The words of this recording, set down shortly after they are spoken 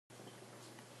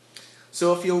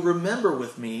So if you'll remember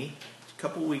with me, a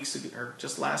couple weeks ago, or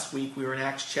just last week, we were in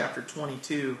Acts chapter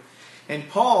 22, and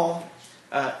Paul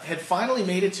had finally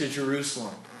made it to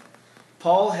Jerusalem.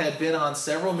 Paul had been on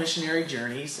several missionary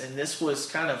journeys, and this was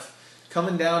kind of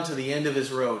coming down to the end of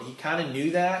his road. He kind of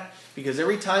knew that, because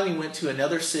every time he went to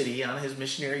another city on his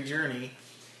missionary journey,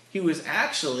 he was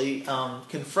actually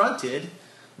confronted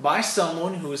by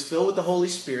someone who was filled with the Holy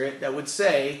Spirit that would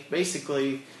say,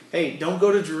 basically, hey, don't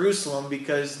go to Jerusalem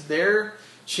because their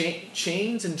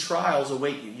chains and trials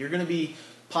await you. You're going to be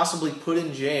possibly put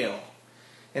in jail.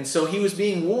 And so he was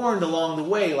being warned along the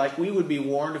way, like we would be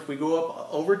warned if we go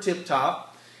up over Tip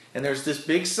Top, and there's this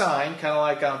big sign, kind of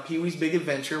like on Pee-wee's Big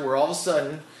Adventure, where all of a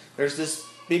sudden there's this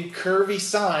big curvy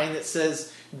sign that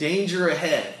says, danger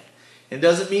ahead. It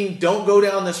doesn't mean don't go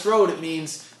down this road. It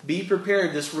means be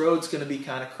prepared. This road's going to be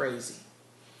kind of crazy.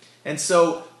 And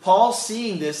so Paul's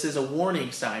seeing this as a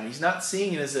warning sign. He's not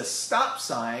seeing it as a stop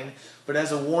sign, but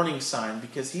as a warning sign,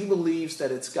 because he believes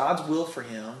that it's God's will for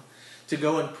him to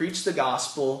go and preach the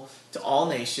gospel to all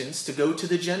nations, to go to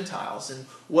the Gentiles. And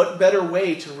what better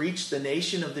way to reach the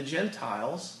nation of the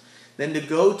Gentiles than to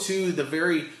go to the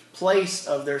very place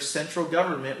of their central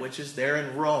government, which is there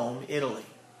in Rome, Italy.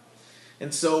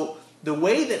 And so the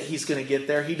way that he's going to get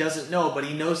there, he doesn't know, but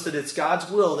he knows that it's God's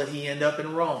will that he end up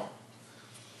in Rome.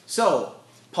 So,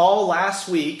 Paul last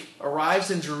week arrives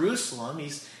in Jerusalem.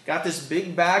 He's got this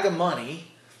big bag of money.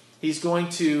 He's going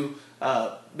to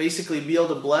basically be able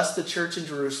to bless the church in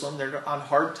Jerusalem. They're on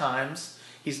hard times.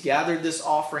 He's gathered this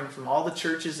offering from all the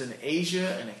churches in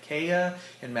Asia and Achaia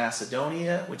and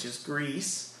Macedonia, which is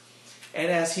Greece. And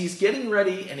as he's getting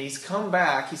ready and he's come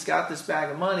back, he's got this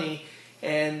bag of money,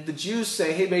 and the Jews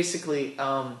say, hey, basically,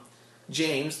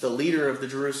 James, the leader of the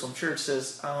Jerusalem church,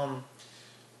 says,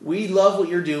 we love what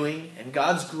you're doing, and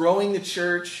God's growing the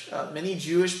church. Many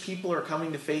Jewish people are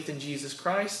coming to faith in Jesus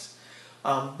Christ.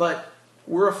 But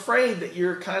we're afraid that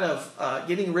you're kind of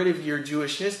getting rid of your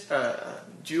Jewish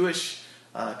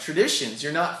traditions.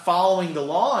 You're not following the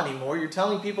law anymore. You're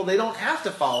telling people they don't have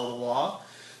to follow the law.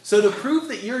 So to prove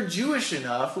that you're Jewish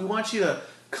enough, we want you to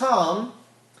come,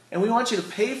 and we want you to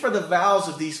pay for the vows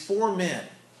of these 4 men.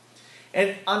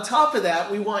 And on top of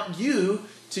that, we want you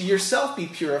to yourself be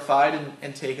purified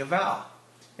and take a vow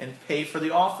and pay for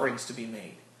the offerings to be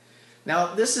made.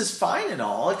 Now, this is fine and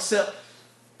all, except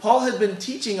Paul had been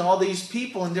teaching all these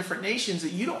people in different nations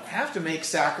that you don't have to make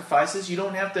sacrifices. You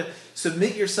don't have to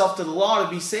submit yourself to the law to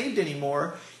be saved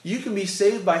anymore. You can be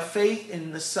saved by faith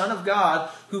in the Son of God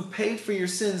who paid for your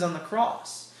sins on the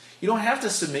cross. You don't have to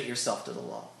submit yourself to the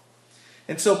law.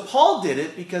 And so Paul did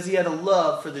it because he had a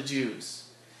love for the Jews.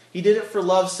 He did it for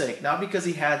love's sake, not because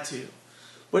he had to.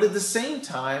 But at the same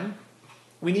time,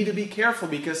 we need to be careful,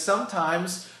 because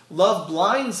sometimes love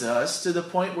blinds us to the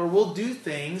point where we'll do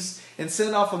things and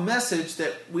send off a message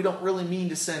that we don't really mean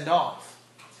to send off.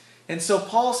 And so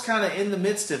Paul's kind of in the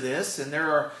midst of this, and there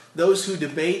are those who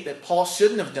debate that Paul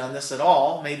shouldn't have done this at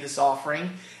all, made this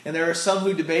offering, and there are some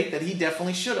who debate that he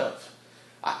definitely should have.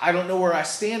 I don't know where I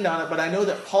stand on it, but I know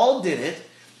that Paul did it,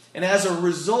 and as a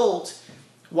result,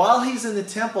 while he's in the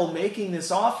temple making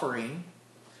this offering,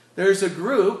 there's a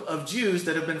group of Jews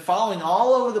that have been following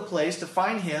all over the place to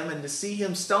find him and to see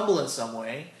him stumble in some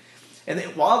way. And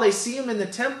while they see him in the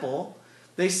temple,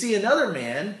 they see another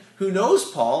man who knows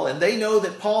Paul, and they know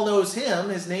that Paul knows him.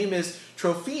 His name is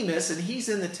Trophimus, and he's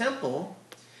in the temple,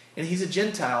 and he's a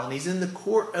Gentile, and he's in the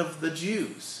court of the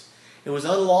Jews. It was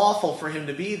unlawful for him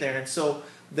to be there, and so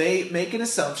they make an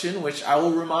assumption, which I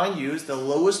will remind you is the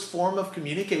lowest form of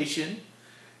communication.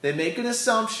 They make an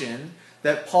assumption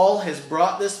that Paul has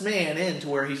brought this man into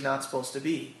where he's not supposed to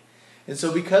be. And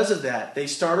so because of that, they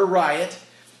start a riot,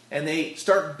 and they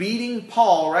start beating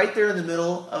Paul right there in the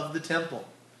middle of the temple.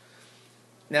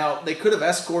 Now, they could have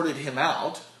escorted him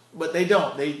out, but they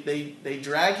don't. They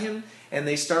drag him, and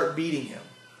they start beating him.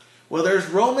 Well, there's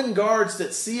Roman guards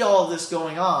that see all of this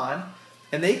going on,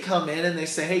 and they come in and they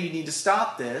say, hey, you need to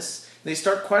stop this. And they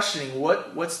start questioning,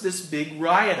 what's this big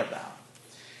riot about?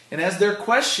 And as they're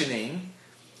questioning,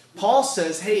 Paul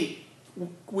says, hey,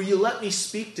 will you let me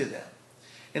speak to them?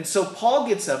 And so Paul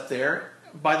gets up there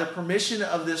by the permission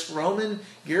of this Roman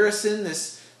garrison,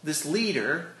 this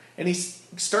leader, and he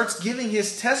starts giving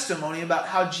his testimony about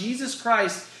how Jesus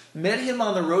Christ met him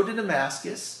on the road to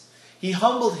Damascus. He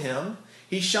humbled him.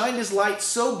 He shined his light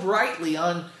so brightly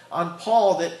on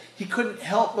Paul that he couldn't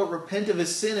help but repent of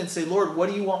his sin and say, Lord, what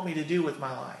do you want me to do with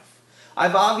my life?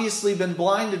 I've obviously been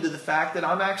blinded to the fact that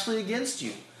I'm actually against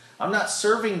you. I'm not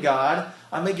serving God,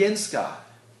 I'm against God.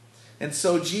 And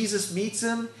so Jesus meets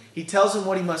him, he tells him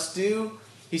what he must do,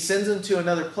 he sends him to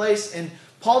another place, and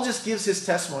Paul just gives his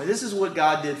testimony. This is what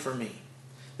God did for me.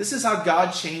 This is how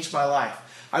God changed my life.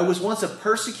 I was once a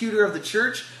persecutor of the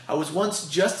church. I was once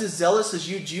just as zealous as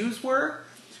you Jews were.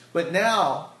 But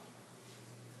now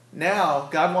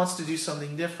God wants to do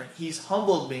something different. He's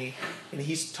humbled me, and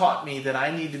He's taught me that I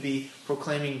need to be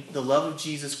proclaiming the love of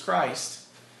Jesus Christ,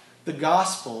 the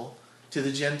gospel, to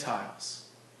the Gentiles.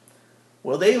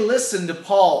 Well, they listened to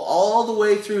Paul all the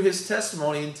way through his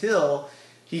testimony until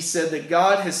he said that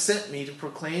God has sent me to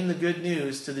proclaim the good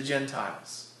news to the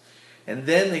Gentiles. And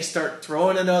then they start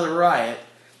throwing another riot,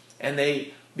 and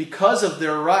they, because of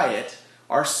their riot,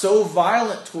 are so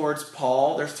violent towards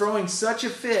Paul, they're throwing such a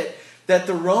fit that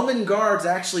the Roman guards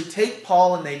actually take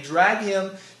Paul and they drag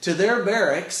him to their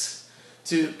barracks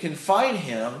to confine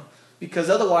him,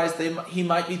 because otherwise he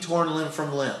might be torn limb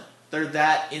from limb. They're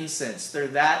that incensed. They're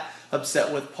that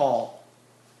upset with Paul.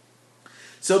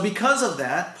 So because of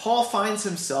that, Paul finds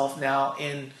himself now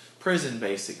in prison,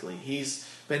 basically. He's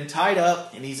been tied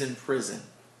up and he's in prison.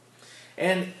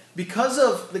 And because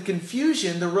of the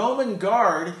confusion, the Roman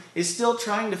guard is still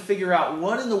trying to figure out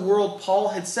what in the world Paul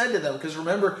had said to them. Because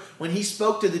remember, when he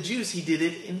spoke to the Jews, he did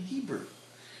it in Hebrew.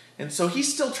 And so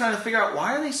he's still trying to figure out,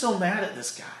 why are they so mad at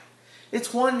this guy?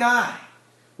 It's one guy.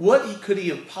 What could he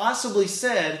have possibly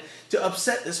said to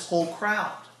upset this whole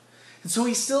crowd? And so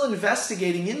he's still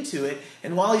investigating into it.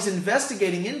 And while he's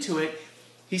investigating into it,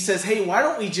 he says, hey, why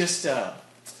don't we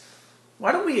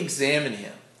examine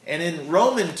him? And in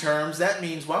Roman terms, that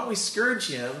means, why don't we scourge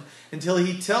him until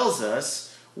he tells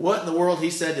us what in the world he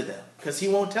said to them? Because he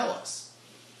won't tell us.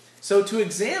 So to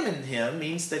examine him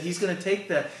means that he's going to take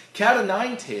the cat o'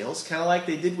 nine tails, kind of like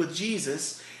they did with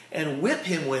Jesus, and whip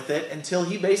him with it until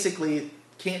he basically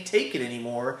can't take it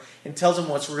anymore and tells him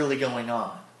what's really going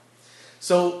on.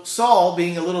 So Paul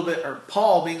being a little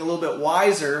bit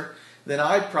wiser than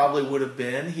I probably would have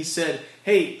been, he said,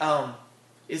 hey,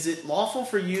 is it lawful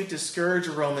for you to scourge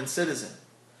a Roman citizen?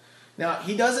 Now,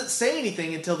 he doesn't say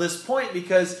anything until this point,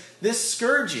 because this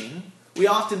scourging, we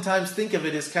oftentimes think of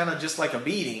it as kind of just like a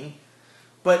beating,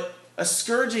 but a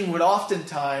scourging would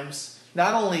oftentimes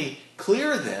not only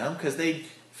clear them, because they'd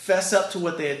fess up to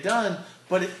what they had done,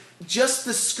 but just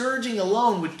the scourging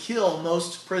alone would kill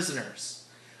most prisoners.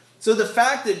 So the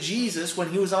fact that Jesus,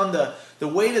 when he was on the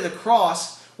way to the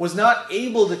cross, was not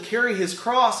able to carry his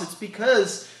cross, it's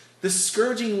because the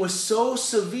scourging was so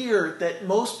severe that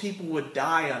most people would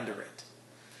die under it.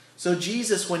 So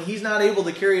Jesus, when he's not able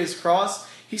to carry his cross,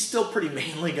 he's still a pretty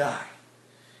manly guy.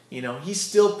 You know, he's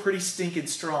still pretty stinking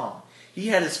strong. He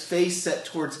had his face set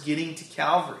towards getting to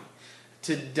Calvary,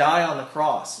 to die on the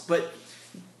cross. But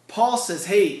Paul says,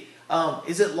 hey,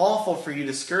 is it lawful for you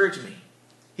to scourge me?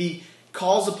 He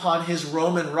calls upon his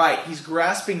Roman right. He's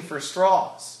grasping for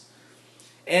straws.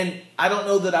 And I don't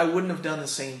know that I wouldn't have done the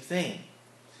same thing.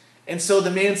 And so the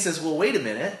man says, well, wait a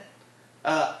minute.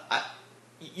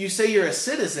 You say you're a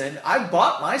citizen. I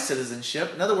bought my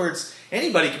citizenship. In other words,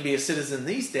 anybody can be a citizen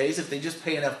these days if they just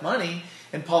pay enough money.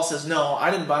 And Paul says, no,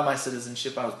 I didn't buy my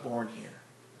citizenship. I was born here.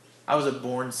 I was a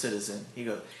born citizen. He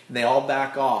goes, and they all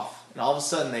back off. And all of a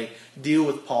sudden they deal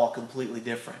with Paul completely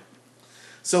different.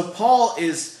 So Paul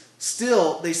is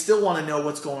they still want to know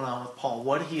what's going on with Paul,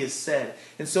 what he has said.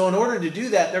 And so in order to do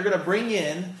that, they're going to bring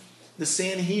in the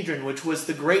Sanhedrin, which was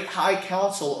the great high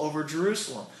council over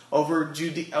Jerusalem,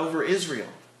 over Israel.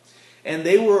 And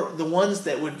they were the ones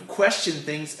that would question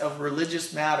things of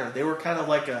religious matter. They were kind of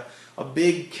like a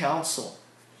big council.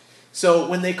 So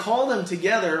when they call them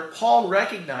together, Paul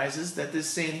recognizes that this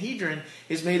Sanhedrin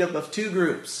is made up of two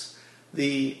groups,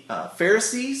 the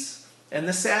Pharisees and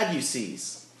the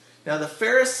Sadducees. Now the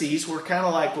Pharisees were kind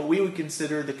of like what we would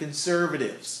consider the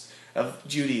conservatives of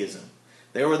Judaism.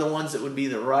 They were the ones that would be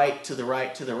the right to the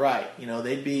right to the right. You know,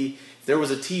 they'd be, if there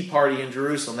was a tea party in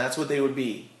Jerusalem, that's what they would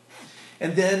be.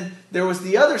 And then there was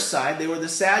the other side, they were the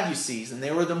Sadducees, and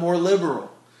they were the more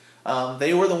liberal.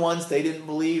 They were the ones, they didn't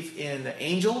believe in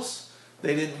angels.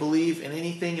 They didn't believe in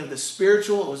anything of the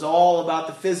spiritual. It was all about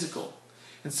the physical.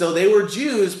 And so they were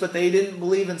Jews, but they didn't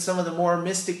believe in some of the more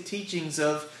mystic teachings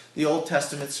of the Old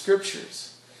Testament scriptures.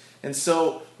 And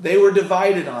so they were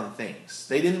divided on things.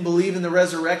 They didn't believe in the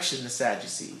resurrection, the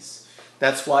Sadducees.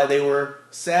 That's why they were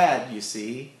sad, you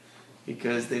see,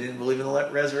 because they didn't believe in the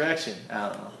resurrection. I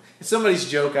don't know. It's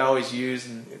somebody's joke I always use,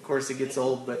 and of course it gets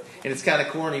old, and it's kind of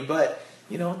corny, but,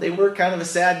 you know, they were kind of a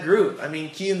sad group. I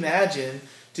mean, can you imagine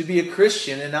to be a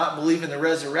Christian and not believe in the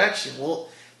resurrection? Well,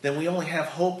 then we only have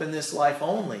hope in this life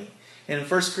only. And in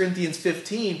 1 Corinthians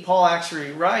 15, Paul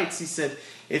actually writes, he said,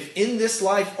 if in this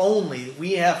life only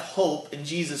we have hope in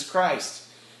Jesus Christ,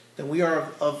 then we are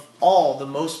of all the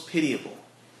most pitiable.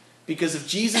 Because if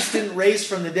Jesus didn't raise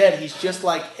from the dead, he's just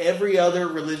like every other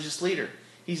religious leader.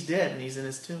 He's dead and he's in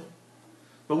his tomb.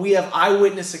 But we have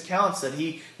eyewitness accounts that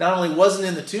he not only wasn't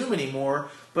in the tomb anymore,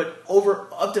 but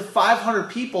up to 500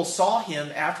 people saw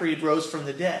him after he rose from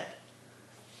the dead.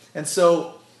 And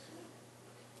so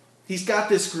he's got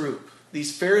this group,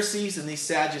 these Pharisees and these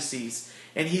Sadducees,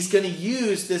 and he's going to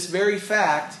use this very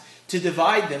fact to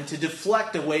divide them, to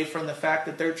deflect away from the fact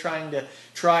that they're trying to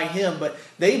try him. But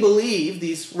they believe,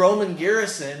 these Roman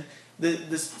garrison,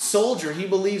 the soldier, he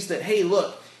believes that, hey,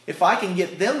 look, if I can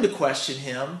get them to question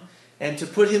him and to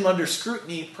put him under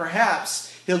scrutiny,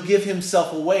 perhaps he'll give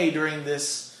himself away during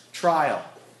this trial.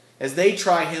 As they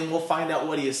try him, we'll find out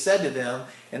what he has said to them,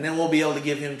 and then we'll be able to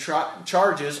give him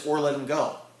charges or let him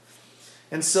go.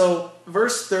 And so,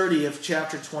 verse 30 of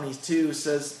chapter 22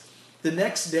 says, the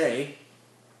next day,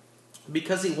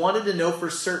 because he wanted to know for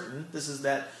certain, this is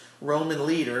that Roman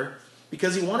leader,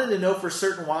 because he wanted to know for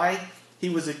certain why he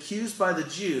was accused by the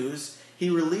Jews,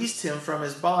 he released him from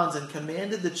his bonds and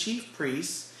commanded the chief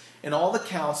priests and all the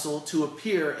council to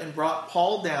appear, and brought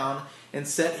Paul down and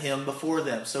set him before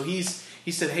them. So he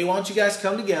said, hey, why don't you guys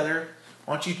come together?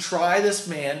 Why don't you try this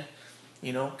man,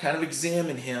 kind of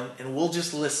examine him, and we'll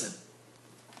just listen.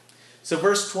 So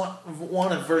verse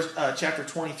 1 of chapter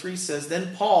 23 says,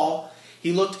 then Paul,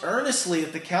 he looked earnestly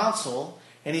at the council,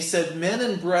 and he said, men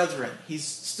and brethren, he's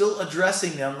still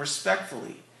addressing them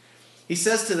respectfully. He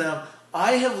says to them,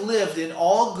 I have lived in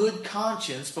all good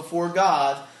conscience before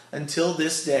God until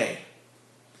this day.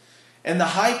 And the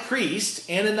high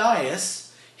priest,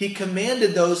 Ananias, he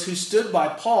commanded those who stood by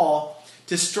Paul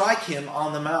to strike him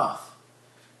on the mouth.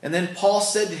 And then Paul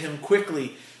said to him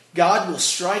quickly, God will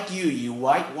strike you, you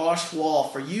whitewashed wall,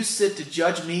 for you sit to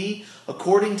judge me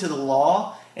according to the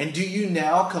law, and do you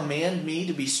now command me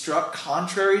to be struck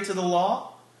contrary to the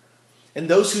law? And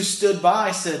those who stood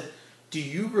by said, do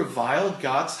you revile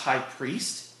God's high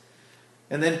priest?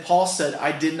 And then Paul said,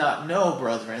 I did not know,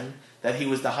 brethren, that he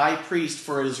was the high priest,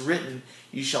 for it is written,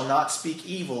 you shall not speak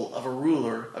evil of a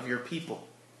ruler of your people.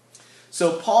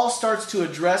 So Paul starts to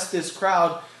address this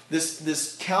crowd,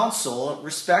 this council,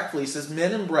 respectfully. He says,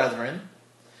 men and brethren.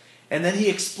 And then he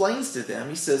explains to them,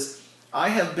 he says, I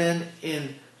have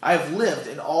lived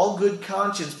in all good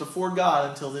conscience before God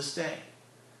until this day.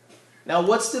 Now,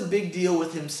 what's the big deal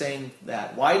with him saying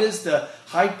that? Why does the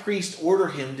high priest order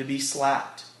him to be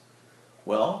slapped?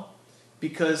 Well,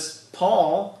 because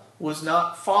Paul was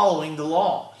not following the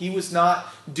law. He was not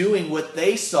doing what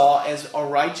they saw as a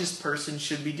righteous person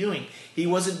should be doing. He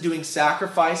wasn't doing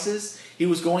sacrifices. He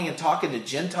was going and talking to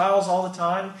Gentiles all the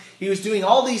time. He was doing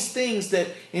all these things that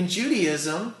in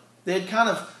Judaism, they had kind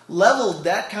of leveled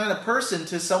that kind of person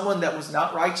to someone that was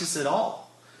not righteous at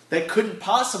all, that couldn't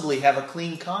possibly have a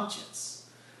clean conscience.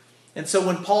 And so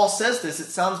when Paul says this, it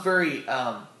sounds very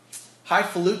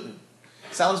highfalutin.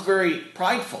 It sounds very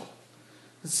prideful.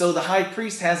 And so the high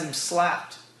priest has him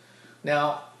slapped.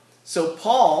 Now, so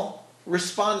Paul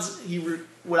responds,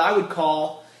 what I would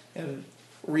call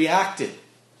reacted. Have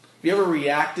you ever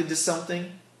reacted to something?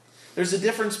 There's a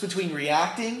difference between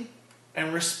reacting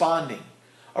and responding.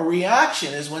 A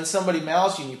reaction is when somebody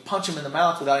mouths you and you punch them in the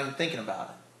mouth without even thinking about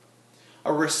it.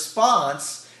 A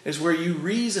response is where you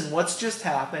reason what's just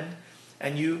happened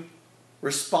and you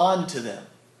respond to them.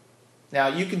 Now,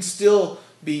 you can still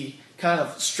be kind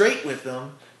of straight with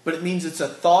them, but it means it's a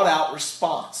thought-out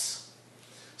response.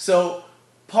 So,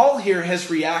 Paul here has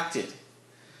reacted.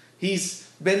 He's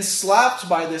been slapped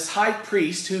by this high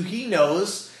priest who he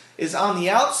knows is on the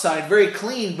outside very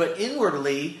clean, but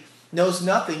inwardly knows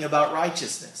nothing about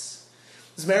righteousness.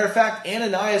 As a matter of fact,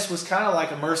 Ananias was kind of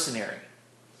like a mercenary.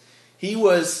 He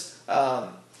was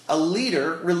a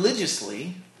leader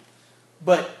religiously,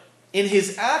 but in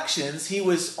his actions, he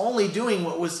was only doing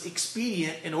what was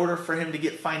expedient in order for him to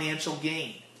get financial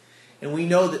gain. And we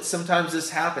know that sometimes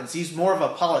this happens. He's more of a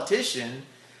politician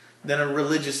than a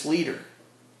religious leader.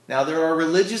 Now, there are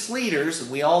religious leaders, and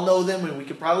we all know them, and we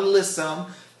could probably list some,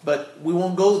 but we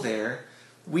won't go there.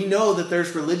 We know that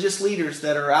there's religious leaders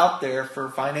that are out there for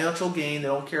financial gain. They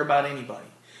don't care about anybody.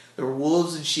 They're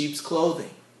wolves in sheep's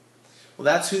clothing. Well,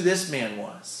 that's who this man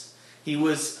was. He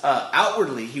was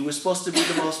outwardly, he was supposed to be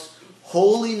the most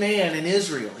holy man in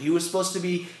Israel. He was supposed to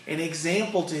be an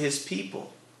example to his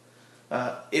people.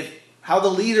 How the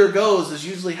leader goes is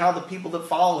usually how the people that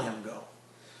follow him go.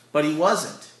 But he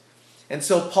wasn't. And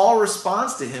so Paul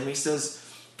responds to him. He says,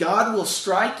 God will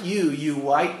strike you, you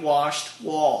whitewashed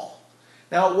wall.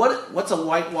 Now, what's a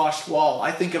whitewashed wall?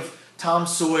 I think of Tom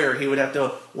Sawyer. He would have to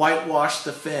whitewash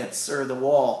the fence or the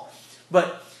wall.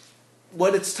 But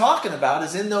what it's talking about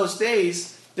is in those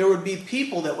days, there would be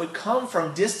people that would come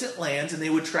from distant lands and they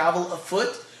would travel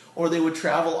afoot or they would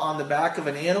travel on the back of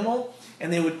an animal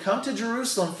and they would come to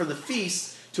Jerusalem for the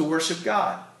feast to worship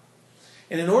God.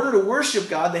 And in order to worship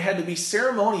God, they had to be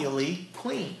ceremonially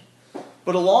clean.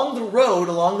 But along the road,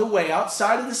 along the way,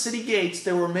 outside of the city gates,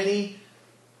 there were many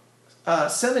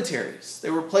cemeteries.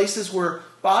 There were places where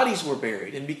bodies were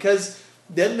buried. And because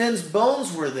dead men's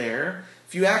bones were there,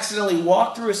 if you accidentally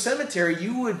walked through a cemetery,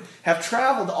 you would have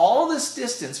traveled all this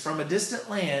distance from a distant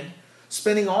land,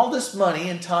 spending all this money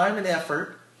and time and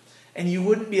effort, and you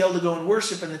wouldn't be able to go and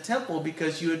worship in the temple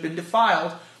because you had been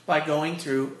defiled by going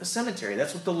through a cemetery.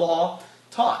 That's what the law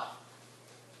taught.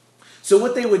 So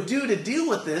what they would do to deal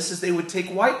with this is they would take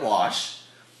whitewash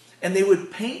and they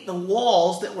would paint the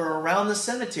walls that were around the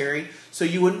cemetery so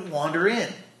you wouldn't wander in.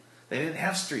 They didn't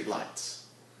have street lights.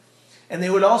 And they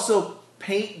would also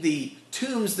paint the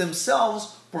tombs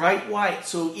themselves bright white.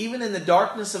 So even in the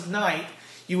darkness of night,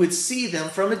 you would see them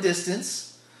from a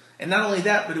distance. And not only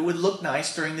that, but it would look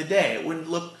nice during the day. It wouldn't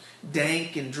look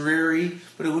dank and dreary,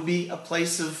 but it would be a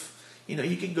place of,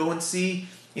 you could go and see,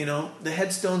 the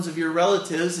headstones of your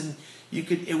relatives, and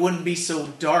it wouldn't be so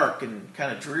dark and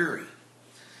kind of dreary.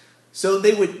 So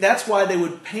that's why they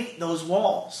would paint those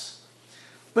walls.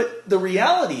 But the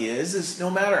reality is no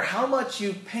matter how much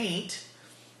you paint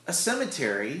a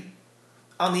cemetery,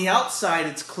 on the outside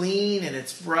it's clean and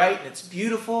it's bright and it's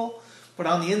beautiful, but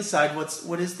on the inside,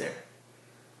 what is there?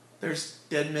 There's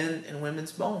dead men and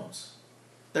women's bones.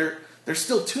 There's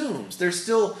still tombs. There's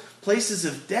still places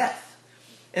of death.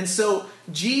 And so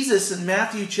Jesus in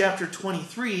Matthew chapter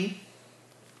 23,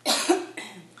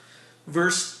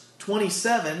 verse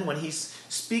 27, when he's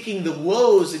speaking the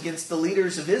woes against the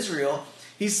leaders of Israel,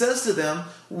 he says to them,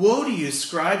 "Woe to you,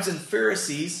 scribes and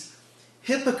Pharisees,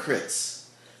 hypocrites!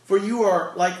 For you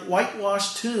are like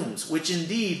whitewashed tombs, which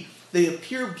indeed they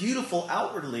appear beautiful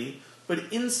outwardly,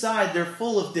 but inside they're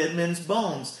full of dead men's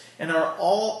bones, and are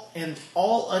all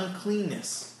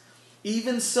uncleanness.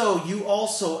 Even so, you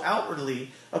also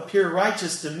outwardly appear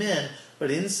righteous to men,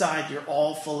 but inside you're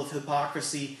all full of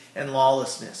hypocrisy and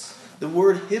lawlessness." The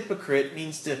word hypocrite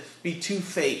means to be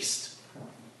two-faced.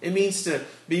 It means to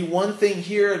be one thing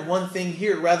here and one thing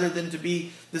here, rather than to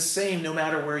be the same no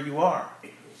matter where you are.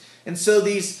 And so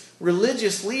these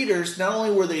religious leaders, not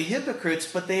only were they hypocrites,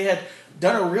 but they had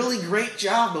done a really great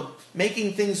job of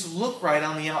making things look right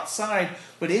on the outside,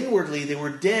 but inwardly they were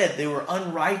dead, they were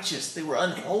unrighteous, they were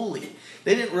unholy.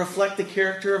 They didn't reflect the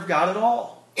character of God at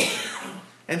all.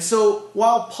 And so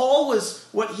while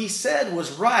what he said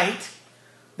was right,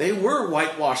 they were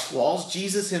whitewashed walls.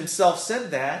 Jesus himself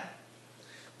said that.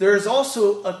 There is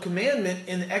also a commandment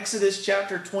in Exodus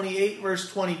chapter 28, verse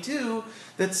 22,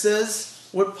 that says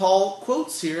what Paul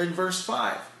quotes here in verse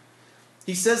 5.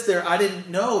 He says there, "I didn't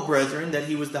know, brethren, that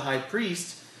he was the high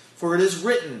priest, for it is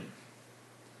written."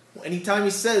 Anytime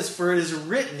he says, "for it is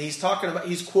written," he's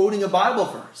quoting a Bible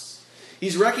verse.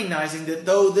 He's recognizing that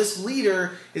though this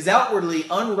leader is outwardly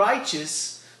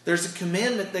unrighteous, there's a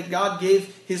commandment that God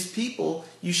gave his people: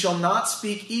 you shall not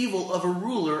speak evil of a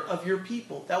ruler of your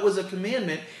people. That was a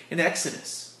commandment in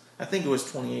Exodus. I think it was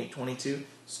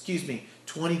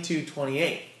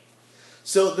 22:28.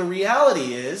 So the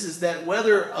reality is that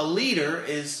whether a leader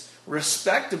is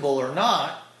respectable or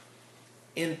not,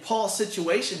 in Paul's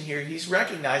situation here, he's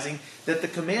recognizing that the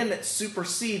commandment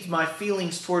supersedes my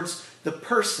feelings towards the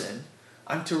person.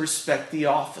 I'm to respect the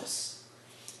office.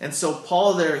 And so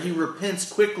Paul there, he repents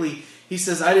quickly. He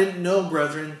says, "I didn't know,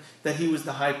 brethren, that he was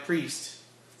the high priest.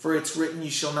 For it's written, you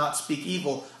shall not speak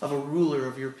evil of a ruler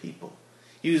of your people."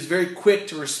 He was very quick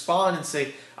to respond and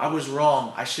say, "I was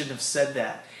wrong. I shouldn't have said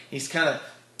that." He's kind of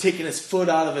taking his foot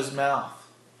out of his mouth.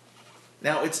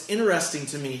 Now, it's interesting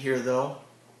to me here, though.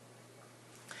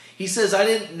 He says, "I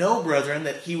didn't know, brethren,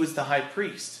 that he was the high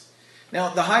priest."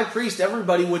 Now, the high priest,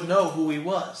 everybody would know who he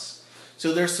was.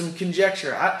 So there's some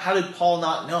conjecture. How did Paul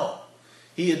not know?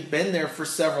 He had been there for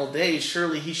several days.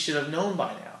 Surely he should have known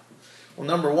by now. Well,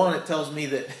 number one, it tells me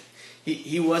that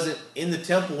he wasn't in the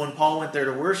temple when Paul went there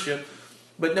to worship.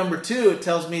 But number two, it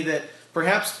tells me that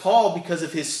perhaps Paul, because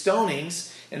of his stonings,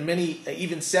 and many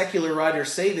even secular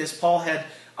writers say this, Paul had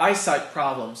eyesight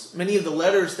problems. Many of the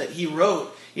letters that he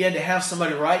wrote, he had to have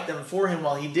somebody write them for him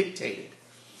while he dictated.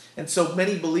 And so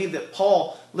many believe that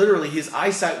Paul, literally, his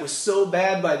eyesight was so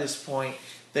bad by this point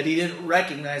that he didn't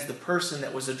recognize the person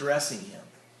that was addressing him.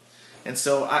 And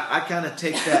so I kind of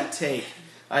take that take.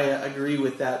 I agree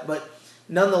with that. But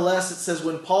nonetheless, it says,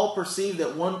 when Paul perceived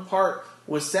that one part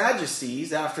was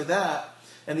Sadducees after that,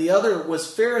 and the other was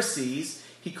Pharisees,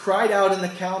 he cried out in the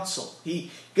council.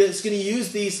 He is going to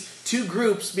use these two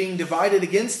groups being divided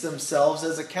against themselves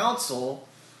as a council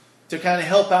to kind of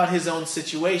help out his own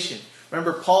situation.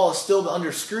 Remember, Paul is still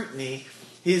under scrutiny.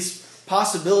 His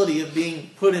possibility of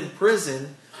being put in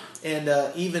prison and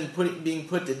even being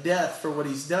put to death for what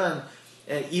he's done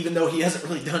even though he hasn't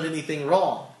really done anything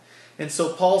wrong. And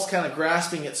so Paul's kind of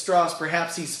grasping at straws.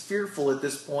 Perhaps he's fearful at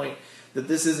this point that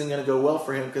this isn't going to go well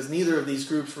for him, because neither of these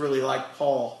groups really like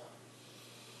Paul.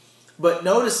 But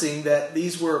noticing that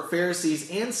these were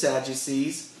Pharisees and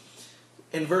Sadducees,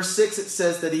 in verse 6 it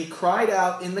says that he cried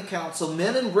out in the council,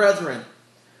 "Men and brethren,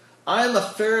 I am a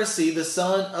Pharisee, the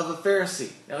son of a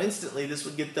Pharisee." Now instantly this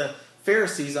would get the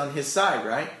Pharisees on his side,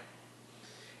 right?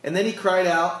 And then he cried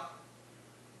out,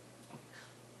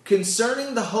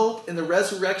 "Concerning the hope and the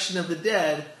resurrection of the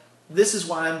dead, this is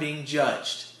why I'm being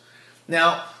judged."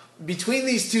 Now, between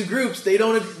these two groups,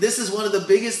 this is one of the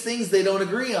biggest things they don't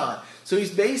agree on. So he's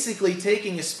basically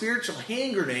taking a spiritual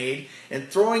hand grenade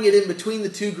and throwing it in between the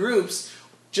two groups,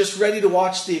 just ready to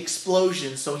watch the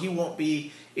explosion so he won't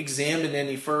be examined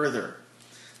any further.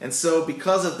 And so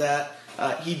because of that,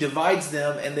 he divides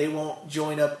them and they won't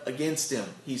join up against him,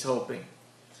 he's hoping.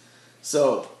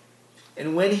 So,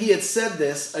 and when he had said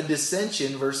this, a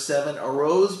dissension, verse 7,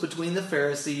 arose between the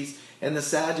Pharisees and the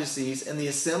Sadducees, and the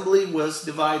assembly was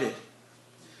divided.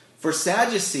 For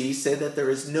Sadducees say that there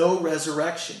is no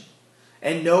resurrection,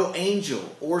 and no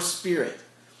angel or spirit.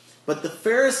 But the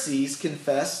Pharisees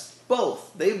confess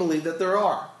both. They believe that there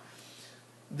are.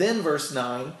 Then, verse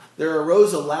 9, there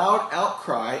arose a loud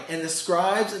outcry, and the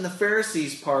scribes and the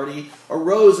Pharisees' party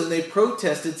arose, and they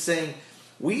protested, saying,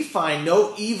 "We find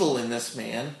no evil in this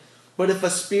man, but if a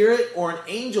spirit or an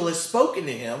angel has spoken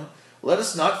to him, let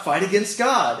us not fight against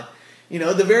God." You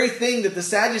know, the very thing that the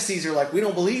Sadducees are like, "We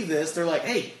don't believe this," they're like,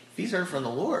 "Hey, if he's heard from the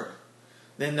Lord,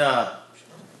 then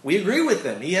we agree with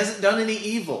him. He hasn't done any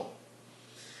evil."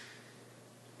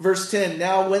 Verse 10,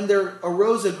 now when there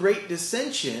arose a great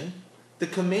dissension, the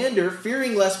commander,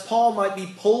 fearing lest Paul might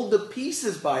be pulled to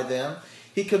pieces by them,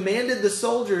 he commanded the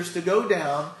soldiers to go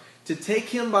down, to take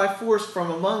him by force from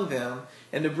among them,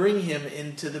 and to bring him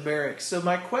into the barracks. So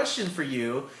my question for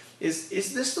you is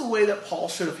this the way that Paul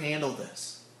should have handled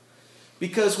this?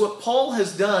 Because what Paul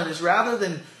has done is, rather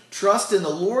than trust in the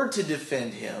Lord to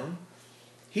defend him,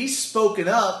 he's spoken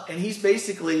up and he's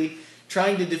basically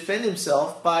trying to defend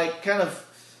himself by kind of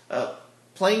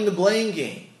playing the blame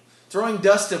game, throwing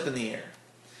dust up in the air.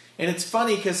 And it's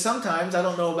funny because sometimes, I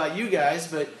don't know about you guys,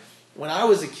 but when I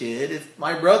was a kid, if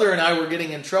my brother and I were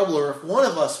getting in trouble, or if one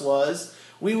of us was,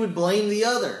 we would blame the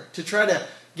other to try to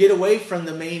get away from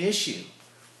the main issue.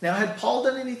 Now, had Paul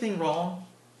done anything wrong?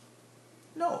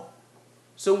 No.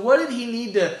 So what did he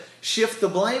need to shift the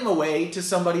blame away to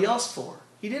somebody else for?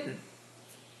 He didn't.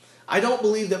 I don't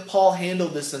believe that Paul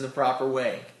handled this in the proper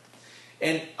way.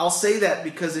 And I'll say that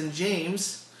because in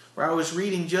James, where I was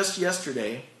reading just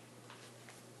yesterday,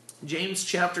 James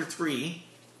chapter 3,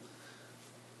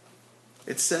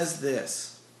 it says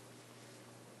this.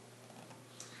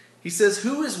 He says,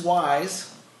 "Who is wise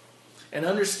and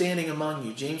understanding among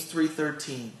you?" James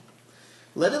 3:13.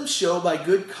 "Let him show by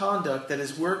good conduct that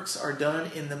his works are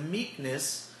done in the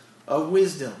meekness of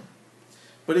wisdom.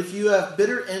 But if you have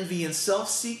bitter envy and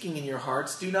self-seeking in your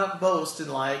hearts, do not boast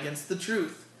and lie against the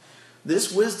truth.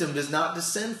 This wisdom does not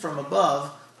descend from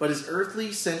above, but is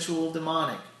earthly, sensual,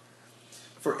 demonic.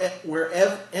 For where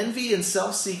envy and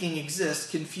self-seeking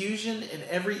exist, confusion and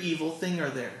every evil thing are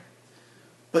there.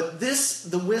 But this,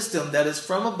 the wisdom that is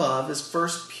from above, is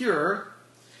first pure,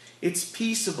 it's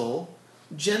peaceable,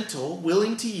 gentle,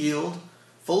 willing to yield,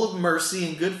 full of mercy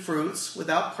and good fruits,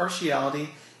 without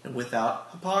partiality and without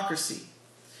hypocrisy."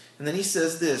 And then he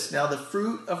says this, "Now the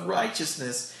fruit of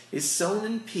righteousness is sown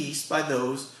in peace by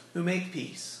those who make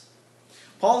peace."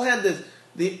 Paul had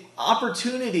the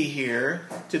opportunity here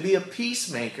to be a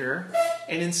peacemaker,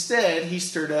 and instead he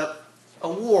stirred up a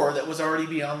war that was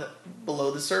already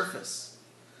below the surface.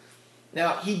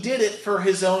 Now, he did it for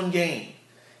his own gain.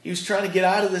 He was trying to get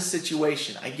out of this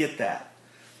situation. I get that.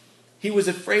 He was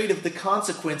afraid of the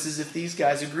consequences if these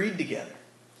guys agreed together.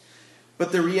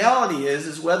 But the reality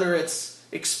is whether it's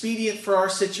expedient for our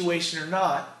situation or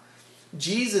not,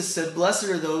 Jesus said, "Blessed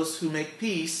are those who make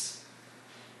peace,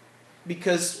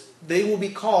 because they will be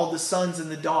called the sons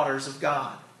and the daughters of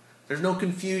God." There's no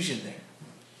confusion there.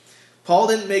 Paul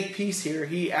didn't make peace here.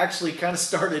 He actually kind of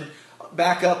started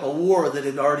back up a war that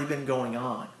had already been going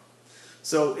on.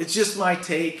 So it's just my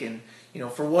take, and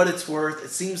for what it's worth,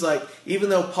 it seems like even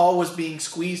though Paul was being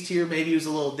squeezed here, maybe he was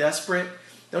a little desperate.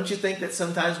 Don't you think that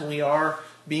sometimes when we are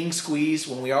being squeezed,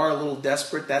 when we are a little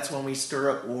desperate, that's when we stir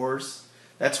up wars?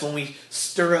 That's when we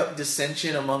stir up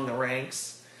dissension among the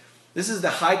ranks. This is the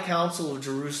high council of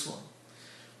Jerusalem.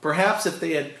 Perhaps if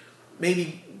they had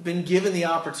maybe been given the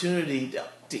opportunity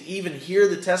to even hear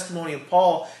the testimony of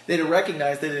Paul, they'd have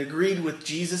recognized that it agreed with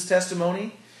Jesus'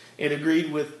 testimony. It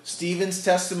agreed with Stephen's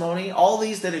testimony. All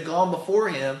these that had gone before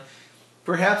him,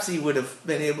 perhaps he would have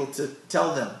been able to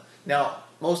tell them. Now,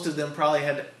 most of them probably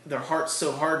had their hearts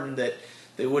so hardened that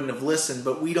they wouldn't have listened,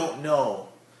 but we don't know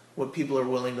what people are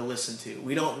willing to listen to.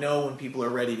 We don't know when people are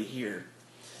ready to hear.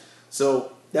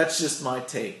 So that's just my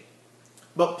take.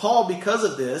 But Paul, because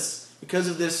of this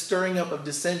stirring up of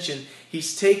dissension,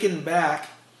 he's taken back,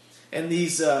 and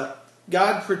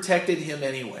God protected him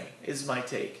anyway, is my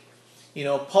take. You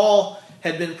know, Paul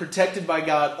had been protected by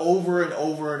God over and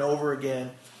over and over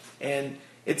again, and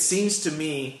it seems to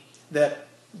me that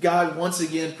God once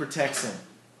again protects him.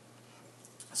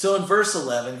 So in verse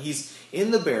 11, he's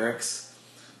in the barracks,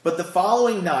 but the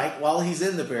following night, while he's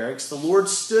in the barracks, the Lord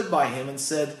stood by him and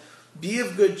said, "Be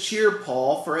of good cheer,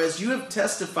 Paul, for as you have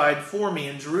testified for me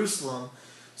in Jerusalem,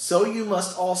 so you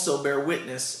must also bear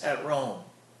witness at Rome."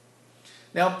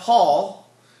 Now, Paul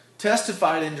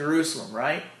testified in Jerusalem,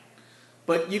 right?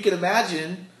 But you can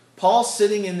imagine Paul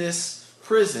sitting in this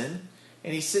prison,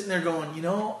 and he's sitting there going, you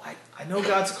know, I know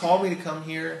God's called me to come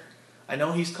here. I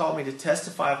know he's called me to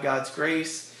testify of God's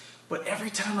grace. But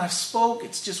every time I've spoke,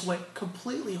 it's just went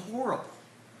completely horrible.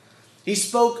 He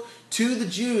spoke to the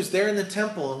Jews there in the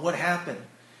temple, and what happened?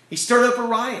 He stirred up a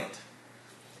riot.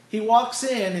 He walks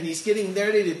in, and he's getting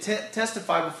ready to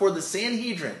testify before the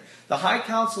Sanhedrin, the high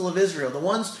council of Israel, the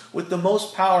ones with the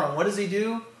most power. And what does he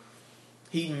do?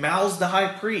 He mouths the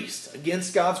high priest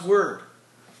against God's word.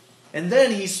 And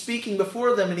then he's speaking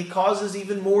before them, and he causes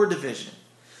even more division.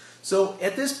 So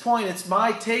at this point, it's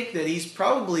my take that he's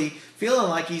probably feeling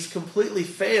like he's completely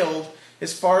failed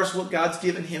as far as what God's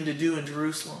given him to do in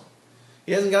Jerusalem.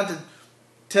 He hasn't got to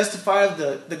testify of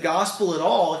the gospel at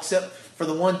all, except for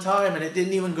the one time, and it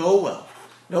didn't even go well.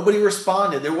 Nobody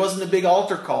responded. There wasn't a big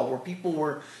altar call where people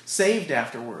were saved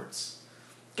afterwards.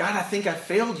 God, I think I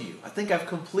failed you. I think I've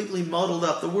completely muddled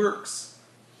up the works.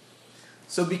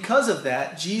 So because of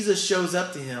that, Jesus shows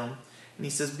up to him, and he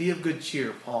says, "Be of good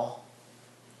cheer, Paul.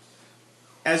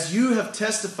 As you have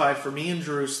testified for me in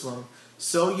Jerusalem,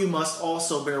 so you must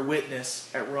also bear witness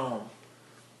at Rome.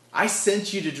 I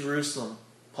sent you to Jerusalem,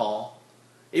 Paul.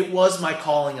 It was my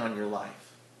calling on your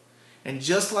life. And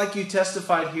just like you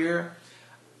testified here,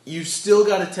 you still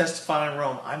got to testify in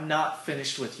Rome. I'm not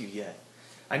finished with you yet.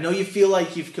 I know you feel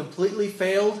like you've completely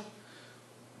failed,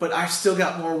 but I've still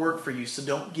got more work for you, so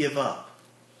don't give up."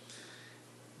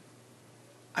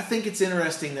 I think it's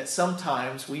interesting that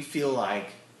sometimes we feel like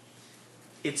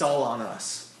it's all on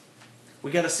us.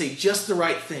 We got to say just the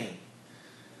right thing.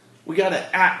 We got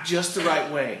to act just the right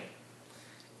way.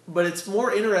 But it's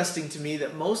more interesting to me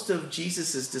that most of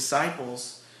Jesus'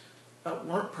 disciples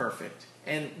weren't perfect.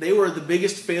 And they were the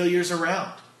biggest failures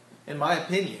around, in my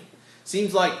opinion.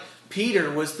 Seems like Peter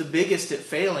was the biggest at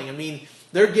failing. I mean,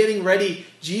 they're getting ready.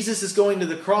 Jesus is going to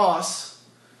the cross.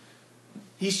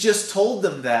 He's just told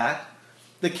them that.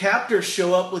 The captors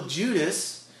show up with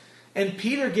Judas, and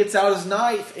Peter gets out his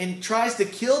knife and tries to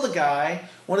kill the guy,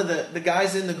 one of the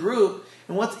guys in the group,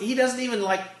 and he doesn't even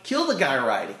kill the guy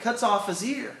right. He cuts off his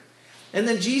ear. And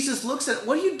then Jesus looks at,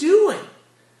 "What are you doing?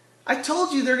 I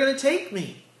told you they're going to take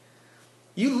me.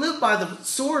 You live by the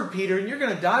sword, Peter, and you're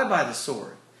going to die by the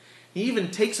sword." He even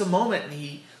takes a moment,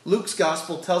 and Luke's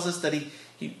gospel tells us that he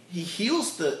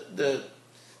heals the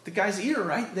guy's ear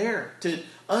right there to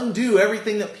undo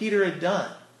everything that Peter had done.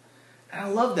 And I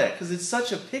love that because it's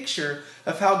such a picture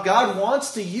of how God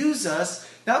wants to use us,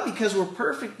 not because we're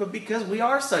perfect, but because we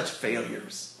are such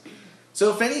failures.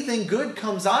 So if anything good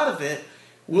comes out of it,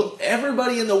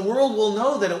 everybody in the world will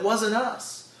know that it wasn't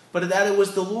us, but that it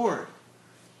was the Lord.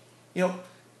 You know,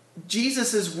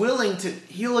 Jesus is willing to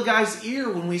heal a guy's ear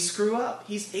when we screw up.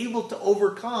 He's able to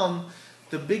overcome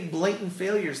the big blatant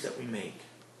failures that we make.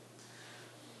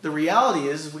 The reality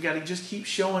is we got to just keep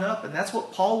showing up, and that's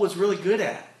what Paul was really good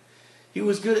at. He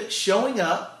was good at showing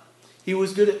up. He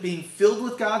was good at being filled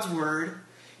with God's word.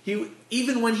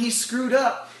 Even when he screwed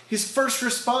up, his first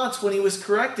response when he was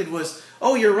corrected was,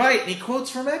 "Oh, you're right," and he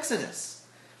quotes from Exodus.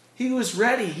 He was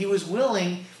ready. He was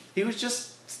willing. He was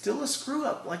just still a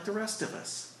screw-up like the rest of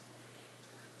us.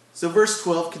 So verse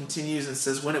 12 continues and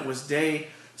says, "When it was day,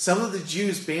 some of the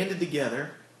Jews banded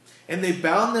together, and they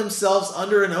bound themselves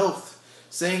under an oath,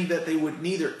 saying that they would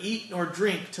neither eat nor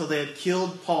drink till they had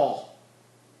killed Paul.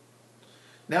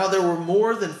 Now there were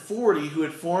more than 40 who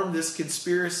had formed this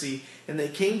conspiracy, and they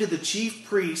came to the chief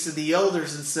priests and the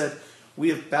elders and said, 'We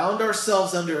have bound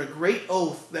ourselves under a great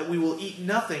oath that we will eat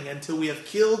nothing until we have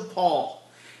killed Paul.'"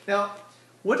 Now,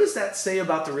 what does that say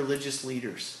about the religious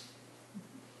leaders?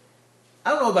 I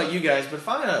don't know about you guys, but if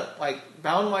I'm going to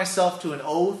bound myself to an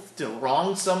oath to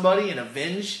wrong somebody and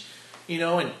avenge,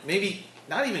 and maybe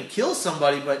not even kill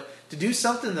somebody, but to do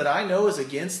something that I know is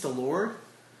against the Lord,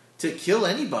 to kill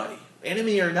anybody,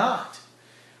 enemy or not,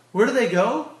 Where do they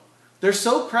go? They're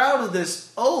so proud of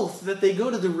this oath that they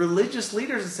go to the religious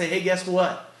leaders and say, hey, guess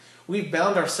what? We've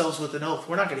bound ourselves with an oath.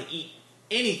 We're not going to eat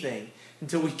anything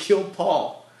until we kill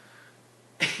Paul.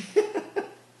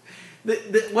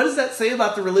 What does that say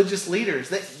about the religious leaders?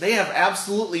 They have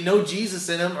absolutely no Jesus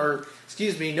in them, or,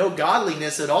 no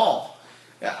godliness at all.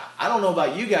 I don't know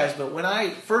about you guys, but when I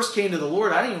first came to the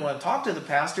Lord, I didn't even want to talk to the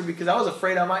pastor because I was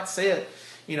afraid I might say it,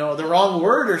 the wrong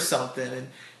word or something.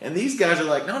 And these guys are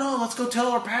like, no, let's go tell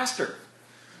our pastor.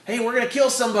 Hey, we're going to kill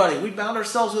somebody. We bound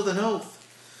ourselves with an oath.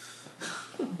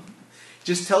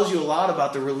 Just tells you a lot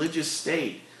about the religious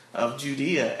state of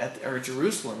Judea, or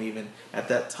Jerusalem even, at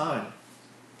that time.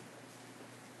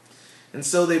 And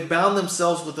so they bound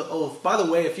themselves with the oath. By the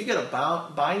way, if you got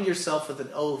to bind yourself with an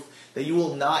oath that you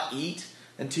will not eat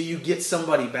until you get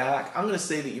somebody back, I'm going to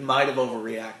say that you might have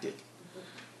overreacted.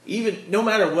 Even no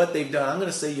matter what they've done, I'm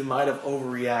going to say you might have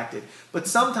overreacted. But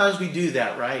sometimes we do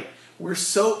that, right? We're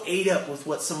so ate up with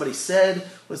what somebody said,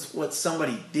 with what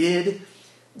somebody did,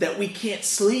 that we can't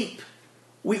sleep.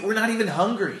 We're not even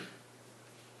hungry.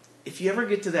 If you ever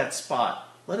get to that spot,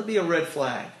 let it be a red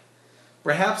flag.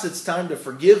 Perhaps it's time to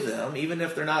forgive them, even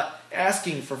if they're not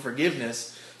asking for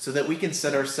forgiveness, so that we can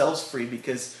set ourselves free,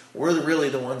 because we're really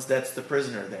the ones that's the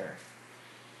prisoner there.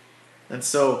 And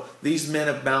so these men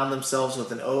have bound themselves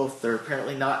with an oath. They're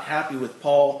apparently not happy with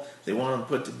Paul. They want him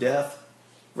put to death.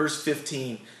 Verse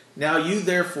 15, now you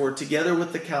therefore, together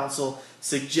with the council,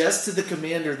 suggest to the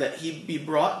commander that he be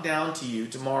brought down to you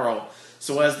tomorrow,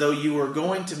 so as though you were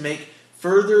going to make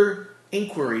further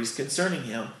inquiries concerning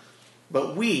him.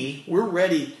 But we're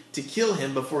ready to kill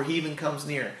him before he even comes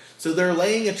near. So they're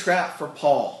laying a trap for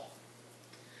Paul.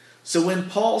 So when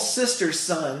Paul's sister's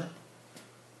son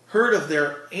heard of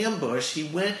their ambush, he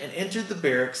went and entered the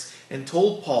barracks and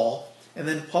told Paul. And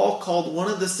then Paul called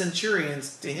one of the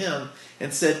centurions to him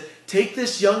and said, take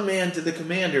this young man to the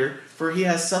commander, for he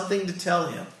has something to tell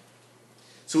him.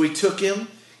 So he took him,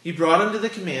 he brought him to the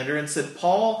commander and said,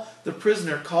 Paul, the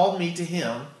prisoner, called me to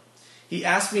him. He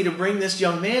asked me to bring this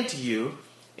young man to you,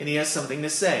 and he has something to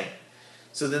say.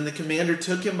 So then the commander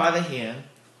took him by the hand.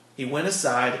 He went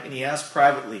aside, and he asked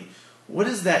privately, what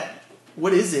is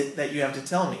it that you have to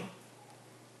tell me?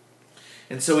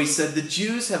 And so he said, the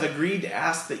Jews have agreed to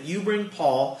ask that you bring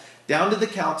Paul down to the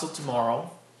council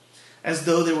tomorrow, as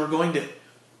though they were going to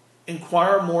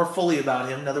inquire more fully about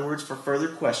him, in other words, for further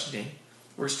questioning.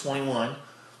 Verse 21,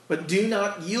 but do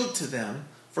not yield to them,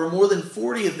 for more than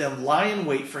 40 of them lie in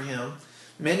wait for him,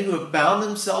 men who have bound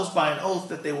themselves by an oath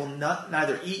that they will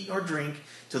neither eat nor drink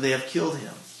till they have killed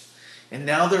him. And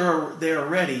now they are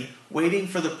ready, waiting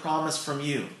for the promise from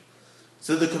you.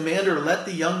 So the commander let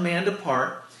the young man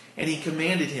depart, and he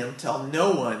commanded him, tell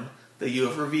no one that you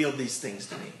have revealed these things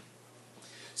to me.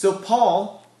 So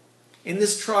Paul, in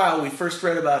this trial we first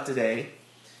read about today,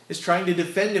 is trying to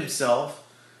defend himself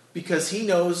because he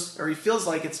knows, or he feels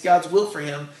like it's God's will for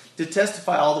him to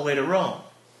testify all the way to Rome.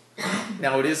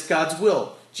 Now it is God's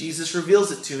will. Jesus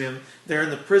reveals it to him there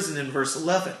in the prison in verse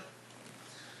 11.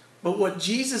 But what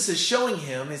Jesus is showing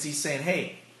him is he's saying,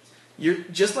 hey, you're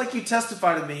just like you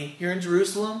testify to me here in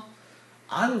Jerusalem,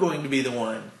 I'm going to be the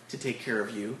one to take care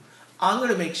of you. I'm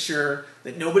going to make sure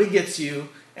that nobody gets you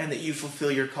and that you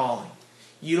fulfill your calling.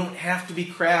 You don't have to be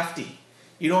crafty.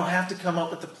 You don't have to come up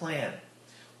with a plan.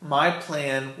 My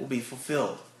plan will be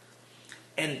fulfilled.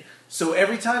 And so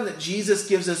every time that Jesus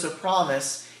gives us a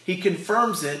promise, he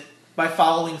confirms it by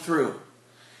following through.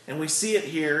 And we see it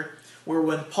here where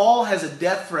when Paul has a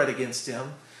death threat against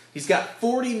him, he's got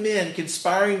 40 men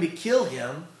conspiring to kill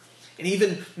him and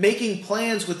even making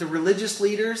plans with the religious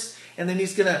leaders. And then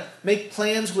he's going to make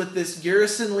plans with this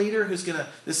garrison leader,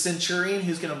 the centurion,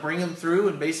 who's going to bring him through.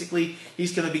 And basically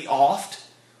he's going to be offed,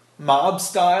 mob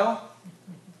style.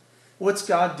 What's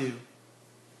God do?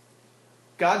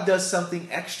 God does something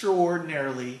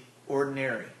extraordinarily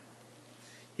ordinary.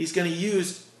 He's going to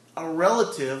use a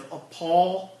relative of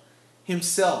Paul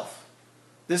himself.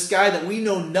 This guy that we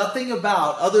know nothing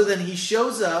about other than he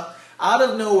shows up out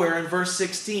of nowhere in verse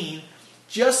 16,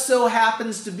 just so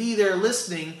happens to be there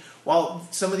listening while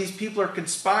some of these people are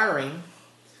conspiring.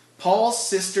 Paul's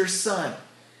sister's son.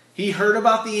 He heard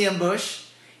about the ambush.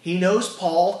 He knows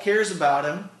Paul, cares about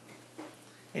him.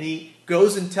 And he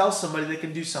goes and tells somebody that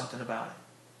can do something about it.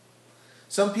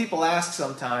 Some people ask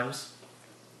sometimes,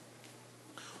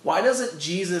 why doesn't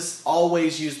Jesus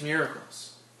always use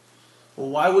miracles? Well,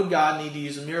 why would God need to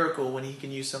use a miracle when he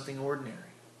can use something ordinary?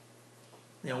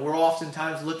 We're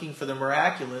oftentimes looking for the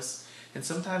miraculous, and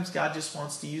sometimes God just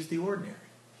wants to use the ordinary.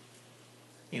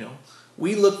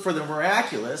 We look for the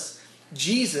miraculous.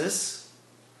 Jesus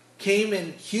came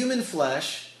in human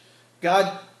flesh.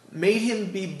 God made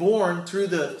him be born through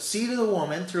the seed of the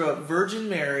woman, through a Virgin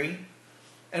Mary,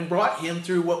 and brought him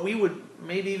through what we would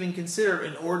maybe even consider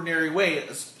an ordinary way,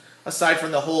 aside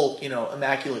from the whole,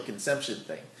 Immaculate Conception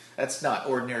thing. That's not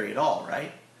ordinary at all,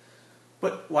 right?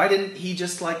 But why didn't he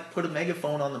just put a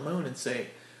megaphone on the moon and say,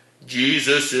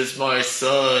 Jesus is my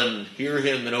son, hear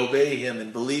him and obey him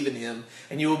and believe in him,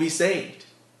 and you will be saved?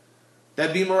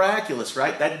 That'd be miraculous,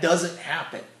 right? That doesn't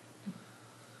happen.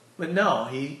 But no,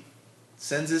 he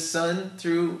sends his son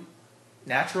through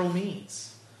natural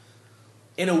means.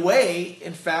 In a way,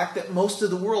 in fact, that most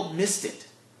of the world missed it.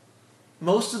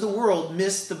 Most of the world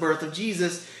missed the birth of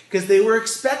Jesus because they were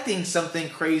expecting something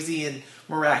crazy and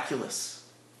miraculous.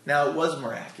 Now, it was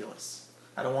miraculous.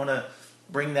 I don't want to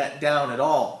bring that down at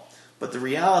all. But the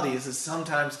reality is that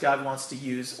sometimes God wants to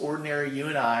use ordinary you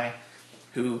and I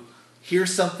who hear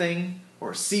something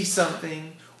or see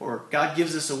something, or God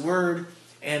gives us a word,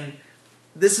 and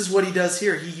this is what he does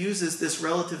here. He uses this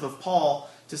relative of Paul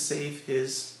to save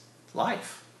his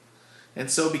life. And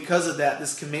so because of that,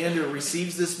 this commander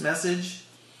receives this message,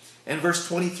 and verse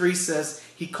 23 says,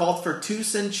 he called for 2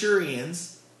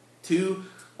 centurions.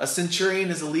 A centurion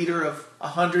is a leader of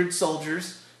 100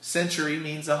 soldiers. Century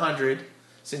means 100.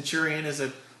 Centurion is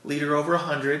a leader over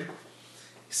 100.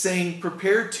 Saying,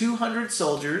 prepare 200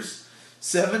 soldiers,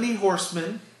 70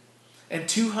 horsemen, and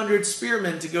 200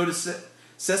 spearmen to go to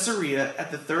Caesarea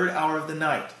at the 3rd hour of the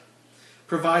night.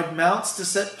 Provide mounts to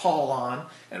set Paul on,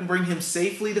 and bring him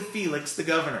safely to Felix the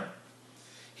governor.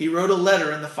 He wrote a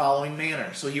letter in the following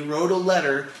manner. So he wrote a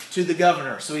letter to the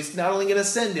governor. So he's not only going to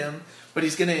send him, but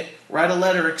he's going to write a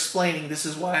letter explaining, this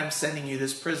is why I'm sending you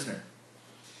this prisoner.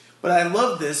 But I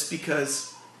love this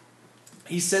because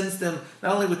he sends them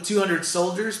not only with 200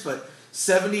 soldiers, but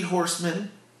 70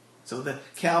 horsemen, so the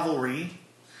cavalry,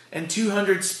 and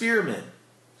 200 spearmen.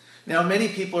 Now, many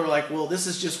people are like, well, this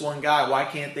is just one guy. Why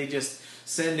can't they just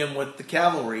send him with the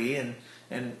cavalry and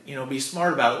be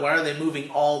smart about it? Why are they moving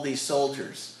all these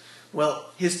soldiers? Well,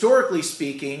 historically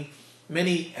speaking,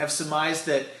 many have surmised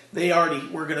that they already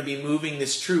were going to be moving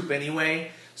this troop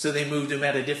anyway, so they moved him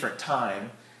at a different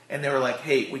time. And they were like,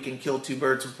 hey, we can kill 2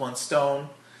 birds with 1 stone.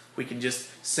 We can just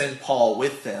send Paul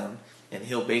with them, and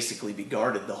he'll basically be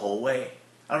guarded the whole way.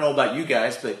 I don't know about you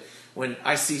guys, but when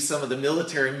I see some of the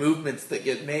military movements that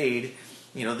get made,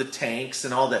 the tanks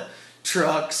and all the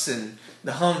trucks and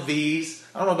the Humvees,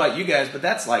 I don't know about you guys, but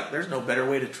that's there's no better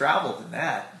way to travel than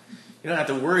that. You don't have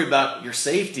to worry about your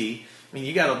safety. I mean,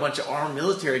 you got a bunch of armed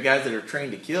military guys that are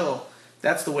trained to kill.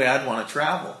 That's the way I'd want to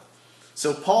travel.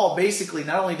 So Paul basically,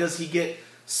 not only does he get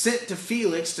sent to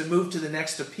Felix to move to the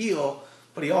next appeal,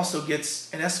 but he also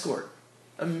gets an escort,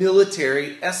 a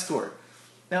military escort.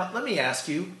 Now, let me ask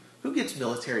you, who gets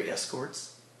military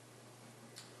escorts?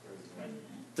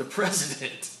 The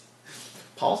president.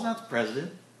 Paul's not the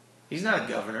president. He's not a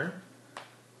governor.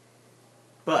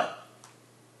 But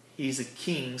he's a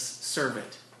king's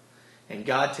servant. And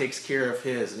God takes care of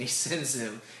his, and he sends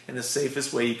him in the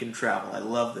safest way he can travel. I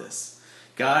love this.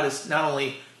 God is not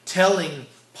only telling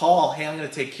Paul, hey, I'm going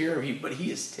to take care of you, but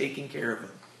he is taking care of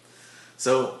him.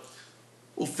 So,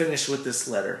 we'll finish with this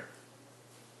letter.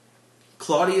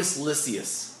 Claudius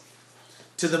Lysias,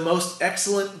 to the most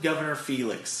excellent Governor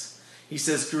Felix, he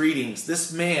says, greetings.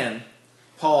 This man,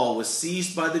 Paul, was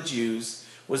seized by the Jews,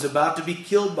 was about to be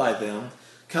killed by them.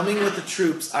 Coming with the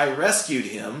troops, I rescued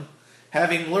him,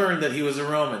 having learned that he was a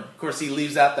Roman. Of course, he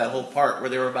leaves out that whole part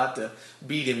where they were about to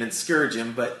beat him and scourge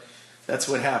him, but that's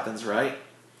what happens, right?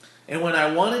 And when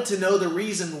I wanted to know the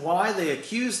reason why they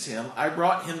accused him, I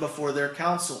brought him before their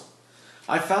council.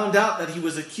 I found out that he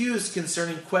was accused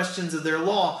concerning questions of their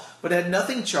law, but had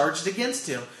nothing charged against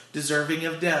him, deserving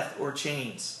of death or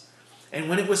chains. And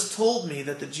when it was told me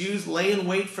that the Jews lay in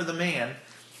wait for the man,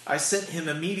 I sent him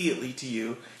immediately to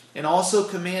you, and also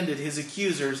commanded his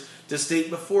accusers to state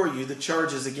before you the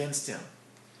charges against him.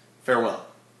 Farewell.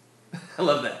 I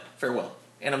love that. Farewell.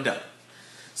 And I'm done.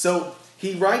 So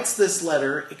he writes this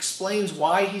letter, explains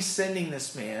why he's sending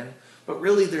this man, but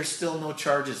really there's still no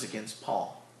charges against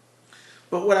Paul.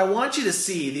 But what I want you to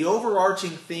see, the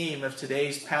overarching theme of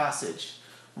today's passage,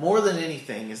 more than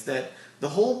anything, is that the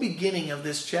whole beginning of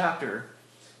this chapter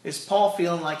is Paul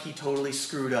feeling like he totally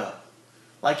screwed up.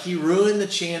 Like he ruined the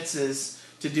chances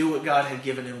to do what God had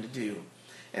given him to do.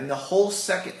 And the whole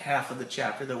second half of the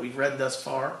chapter that we've read thus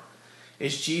far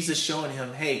is Jesus showing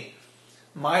him, hey,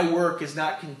 my work is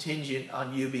not contingent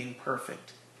on you being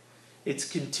perfect. It's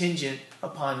contingent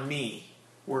upon me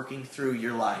working through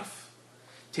your life,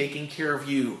 taking care of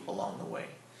you along the way.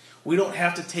 We don't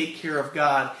have to take care of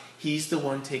God. He's the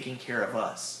one taking care of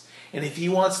us. And if he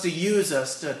wants to use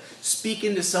us to speak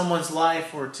into someone's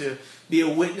life or to be a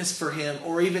witness for Him,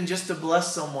 or even just to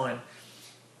bless someone,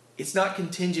 it's not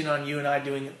contingent on you and I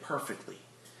doing it perfectly.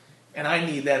 And I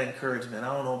need that encouragement.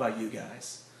 I don't know about you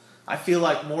guys. I feel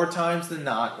like more times than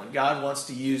not, when God wants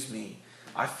to use me,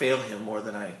 I fail Him more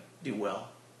than I do well.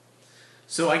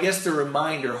 So I guess the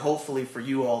reminder, hopefully for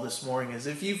you all this morning, is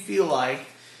if you feel like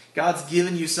God's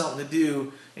given you something to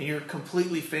do and you're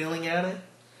completely failing at it,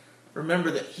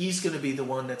 remember that He's going to be the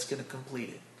one that's going to complete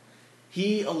it.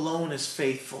 He alone is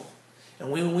faithful.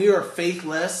 And when we are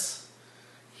faithless,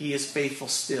 He is faithful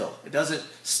still. It doesn't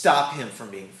stop Him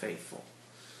from being faithful.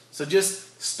 So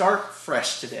just start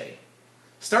fresh today.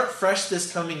 Start fresh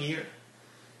this coming year.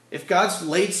 If God's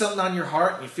laid something on your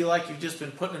heart and you feel like you've just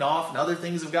been putting it off and other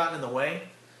things have gotten in the way,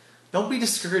 don't be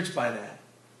discouraged by that.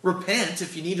 Repent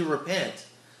if you need to repent.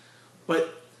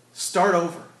 But start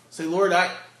over. Say, Lord,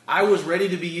 I was ready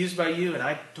to be used by you and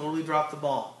I totally dropped the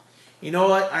ball. You know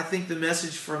what? I think the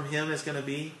message from Him is going to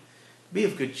be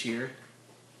of good cheer.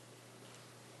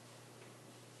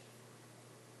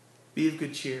 Be of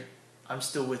good cheer. I'm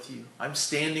still with you. I'm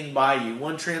standing by you.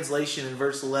 One translation in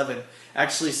verse 11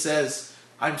 actually says,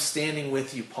 I'm standing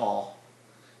with you, Paul.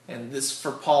 And this,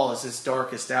 for Paul, is his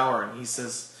darkest hour. And he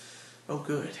says, oh,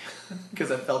 good, because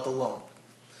I felt alone.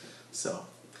 So,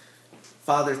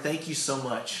 Father, thank you so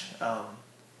much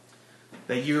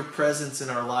that your presence in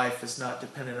our life is not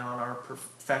dependent on our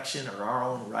perfection or our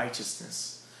own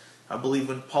righteousness. I believe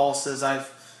when Paul says,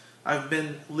 I've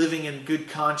been living in good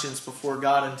conscience before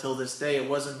God until this day, it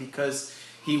wasn't because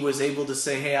he was able to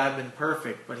say, hey, I've been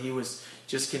perfect, but he was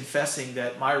just confessing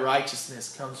that my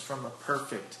righteousness comes from a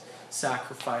perfect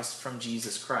sacrifice from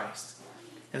Jesus Christ.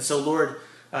 And so, Lord,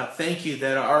 thank you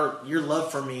that your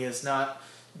love for me is not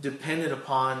dependent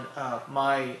upon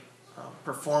my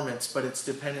performance, but it's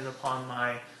dependent upon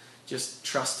my just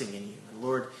trusting in you. And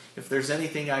Lord, if there's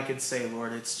anything I could say,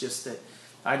 Lord, it's just that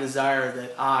I desire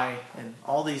that I and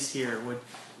all these here would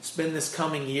spend this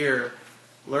coming year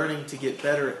learning to get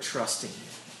better at trusting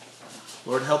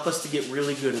you. Lord, help us to get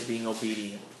really good at being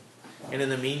obedient. And in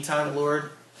the meantime,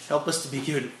 Lord, help us to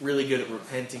be really good at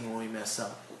repenting when we mess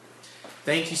up.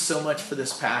 Thank you so much for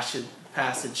this passage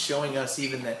showing us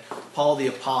even that Paul the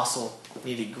Apostle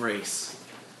needed grace.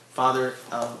 Father,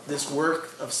 this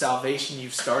work of salvation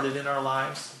you've started in our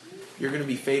lives, you're going to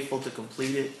be faithful to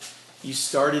complete it. You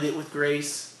started it with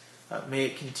grace. May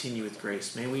it continue with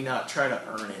grace. May we not try to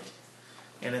earn it.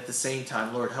 And at the same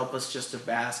time, Lord, help us just to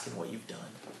bask in what you've done.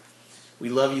 We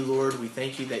love you, Lord. We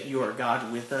thank you that you are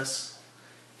God with us.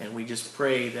 And we just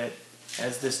pray that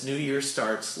as this new year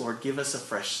starts, Lord, give us a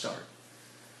fresh start.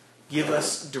 Give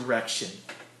us direction.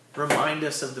 Remind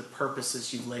us of the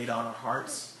purposes you've laid on our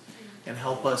hearts. And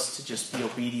help us to just be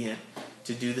obedient,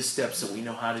 to do the steps that we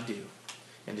know how to do.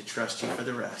 And to trust you for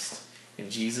the rest. In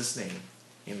Jesus' name,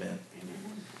 amen.